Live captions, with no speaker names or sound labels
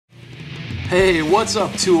Hey, what's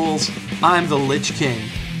up, tools? I'm the Lich King.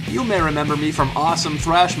 You may remember me from awesome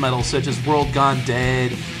thrash metal such as World Gone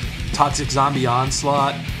Dead, Toxic Zombie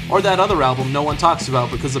Onslaught, or that other album no one talks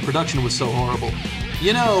about because the production was so horrible.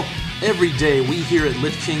 You know, every day we here at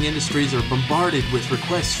Lich King Industries are bombarded with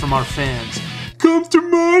requests from our fans. Come to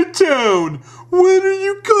my town! When are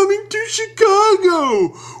you coming to Chicago?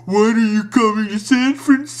 When are you coming to San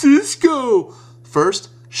Francisco? First,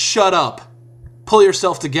 shut up. Pull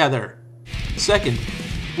yourself together. Second,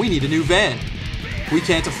 we need a new van. We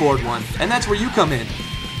can't afford one, and that's where you come in.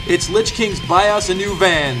 It's Lich King's Buy Us a New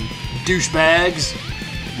Van, douchebags.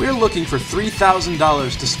 We're looking for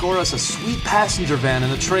 $3,000 to score us a sweet passenger van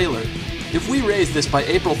and a trailer. If we raise this by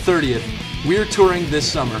April 30th, we're touring this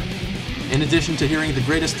summer. In addition to hearing the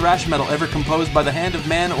greatest thrash metal ever composed by the hand of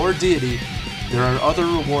man or deity, there are other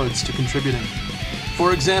rewards to contributing.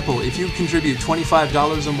 For example, if you contribute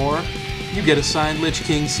 $25 or more, you get a signed Lich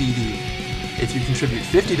King CD. If you contribute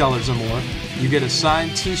 $50 or more, you get a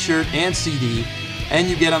signed t-shirt and CD, and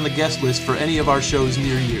you get on the guest list for any of our shows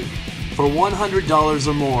near you. For $100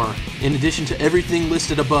 or more, in addition to everything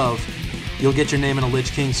listed above, you'll get your name in a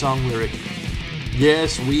Lich King song lyric.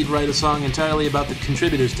 Yes, we'd write a song entirely about the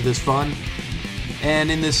contributors to this fun,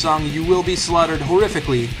 and in this song you will be slaughtered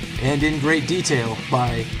horrifically and in great detail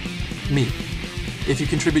by me. If you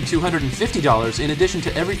contribute $250, in addition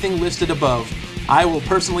to everything listed above, I will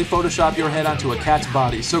personally Photoshop your head onto a cat's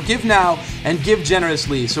body. So give now and give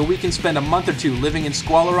generously so we can spend a month or two living in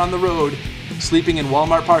squalor on the road, sleeping in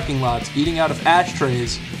Walmart parking lots, eating out of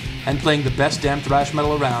ashtrays, and playing the best damn thrash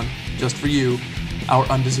metal around, just for you, our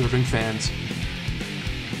undeserving fans.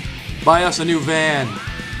 Buy us a new van,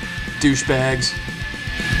 douchebags.